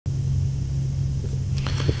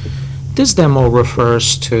This demo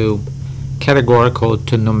refers to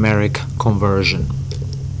categorical-to-numeric conversion.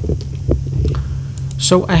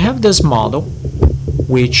 So I have this model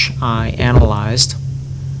which I analyzed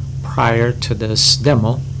prior to this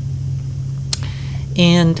demo,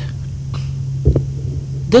 and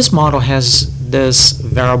this model has this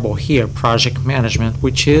variable here, project management,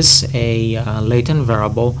 which is a latent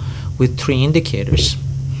variable with 3 indicators.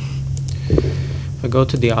 If I go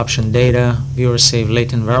to the option data, view or save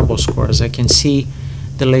latent variable scores, I can see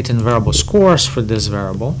the latent variable scores for this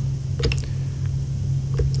variable.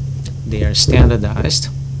 They are standardized.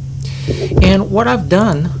 And what I've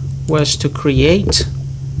done was to create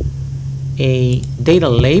a data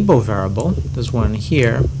label variable, this one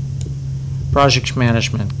here, project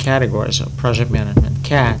management categories, or project management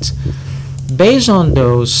CAT, based on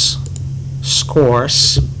those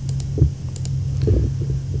scores.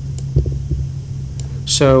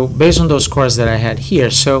 So based on those scores that I had here,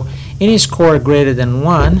 so any score greater than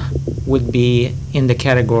 1 would be in the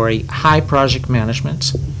category high project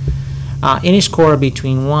management. Any score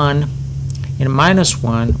between 1 and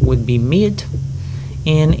 -1 would be mid,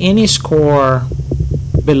 and any score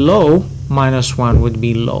below -1 would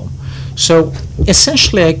be low. So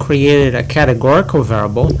essentially I created a categorical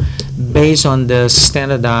variable based on the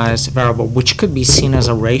standardized variable, which could be seen as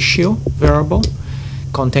a ratio variable.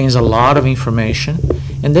 Contains a lot of information,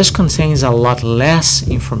 and this contains a lot less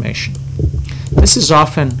information. This is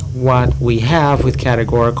often what we have with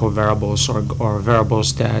categorical variables, or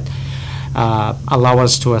variables that allow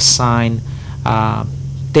us to assign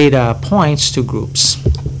data points to groups.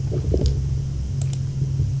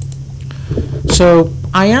 So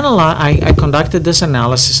I conducted this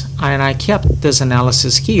analysis, and I kept this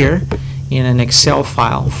analysis here in an Excel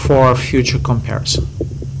file for future comparison.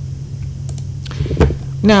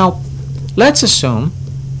 Now, let's assume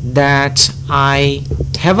that I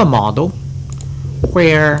have a model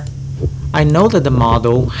where I know that the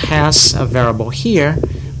model has a variable here,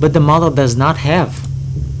 but the model does not have,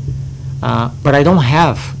 but I don't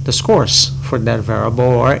have the scores for that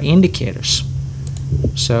variable or indicators.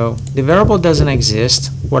 So the variable doesn't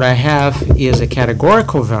exist. What I have is a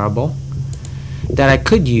categorical variable that I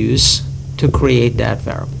could use to create that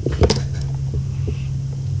variable.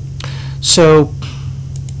 So,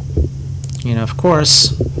 of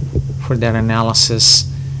course, for that analysis,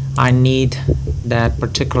 I need that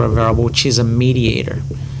particular variable, which is a mediator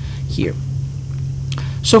here.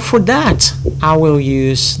 So for that, I will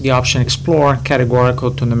use the option Explore,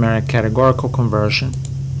 Categorical-to-Numeric Categorical Conversion.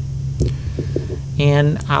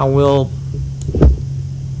 And I will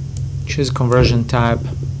choose conversion type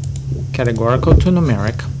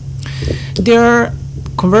Categorical-to-Numeric. There are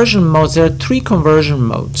conversion modes. There are 3 conversion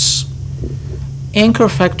modes. Anchor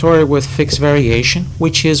factorial with fixed variation,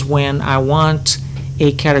 which is when I want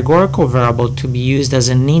a categorical variable to be used as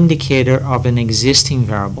an indicator of an existing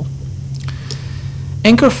variable.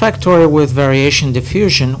 Anchor factorial with variation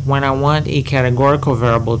diffusion, when I want a categorical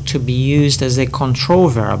variable to be used as a control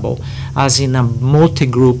variable, as in a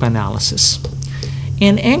multi-group analysis.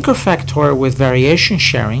 And anchor factorial with variation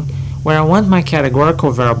sharing, where I want my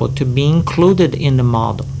categorical variable to be included in the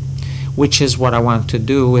model, which is what I want to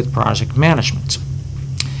do with project management.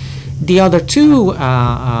 The other 2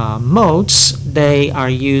 modes, they are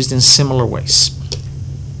used in similar ways.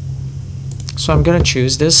 So I'm going to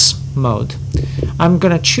choose this mode. I'm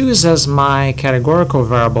going to choose as my categorical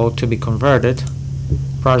variable to be converted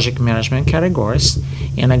project management categories.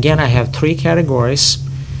 And again, I have 3 categories: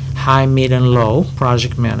 high, mid, and low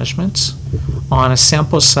project management on a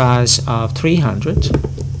sample size of 300.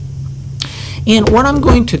 And what I'm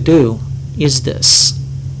going to do is this.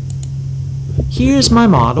 Here's my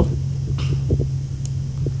model.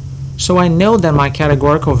 So I know that my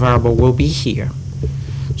categorical variable will be here.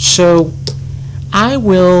 So I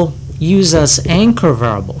will use as anchor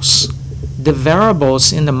variables the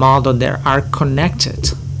variables in the model that are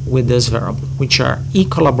connected with this variable, which are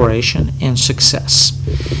e-collaboration and success.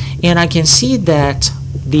 And I can see that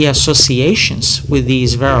the associations with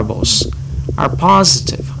these variables are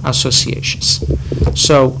positive associations.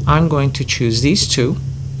 So I'm going to choose these 2,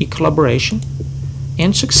 e-collaboration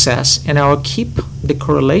and success, and I will keep the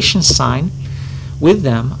correlation sign with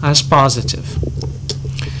them as positive.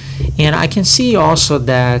 And I can see also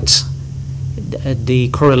that the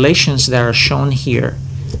correlations that are shown here,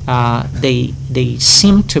 they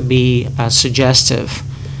seem to be suggestive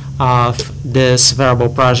of this variable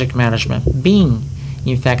project management being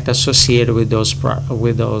in fact associated with those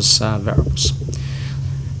variables.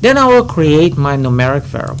 Then I will create my numeric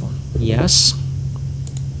variable. Yes.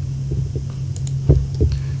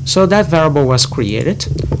 So that variable was created.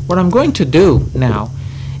 What I'm going to do now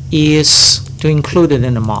is to include it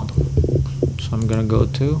in the model. So I'm going to go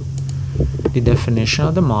to the definition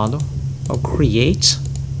of the model. I'll create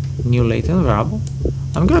new latent variable.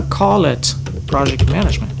 I'm going to call it project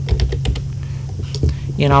management.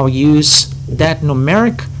 And I'll use that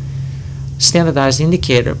numeric standardized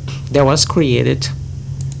indicator that was created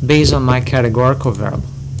based on my categorical variable.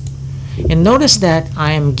 And notice that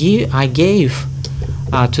I gave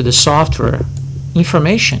to the software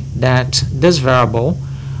information that this variable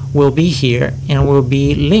will be here and will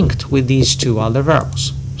be linked with these two other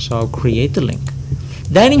variables. So I'll create the link.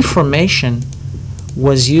 That information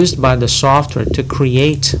was used by the software to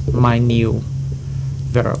create my new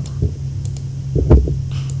variable.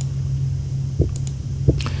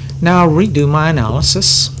 Now I'll redo my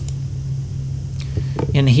analysis,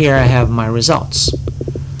 and here I have my results.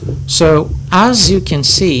 So as you can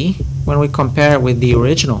see, when we compare it with the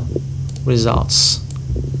original results,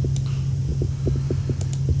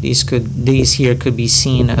 these here could be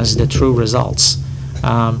seen as the true results.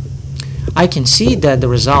 I can see that the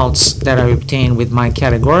results that I obtained with my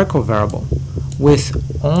categorical variable with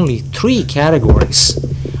only 3 categories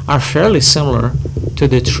are fairly similar to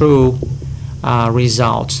the true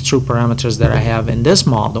results, true parameters that I have in this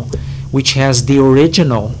model, which has the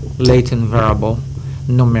original latent variable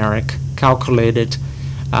numeric calculated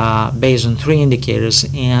based on 3 indicators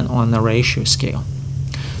and on a ratio scale.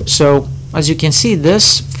 So as you can see,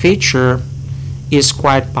 this feature is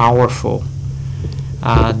quite powerful.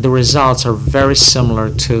 The results are very similar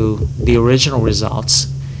to the original results,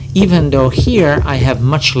 even though here I have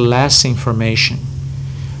much less information.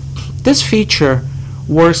 This feature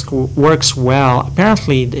works well.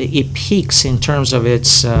 Apparently it peaks in terms of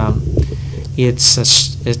its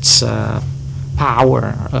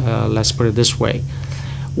power, let's put it this way,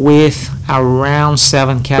 with around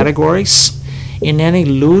 7 categories, and then it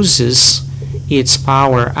loses its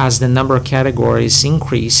power as the number of categories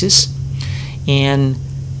increases. And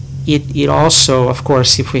it also, of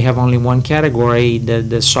course, if we have only 1 category,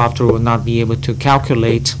 the software will not be able to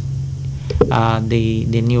calculate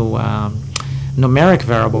the new numeric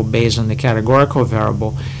variable based on the categorical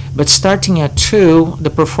variable. But starting at 2, the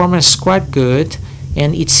performance is quite good,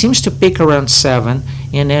 and it seems to peak around 7,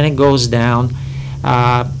 and then it goes down.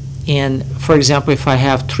 And for example, if I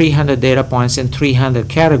have 300 data points and 300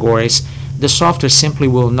 categories, the software simply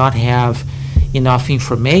will not have enough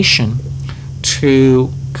information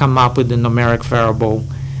to come up with the numeric variable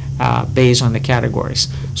based on the categories.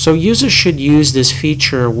 So users should use this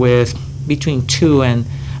feature with between 2 and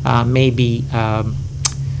maybe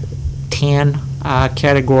 10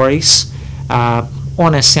 categories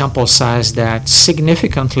on a sample size that's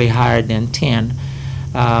significantly higher than 10.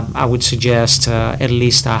 I would suggest at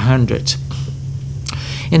least 100.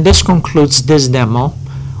 And this concludes this demo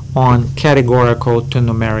on categorical to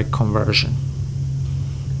numeric conversion.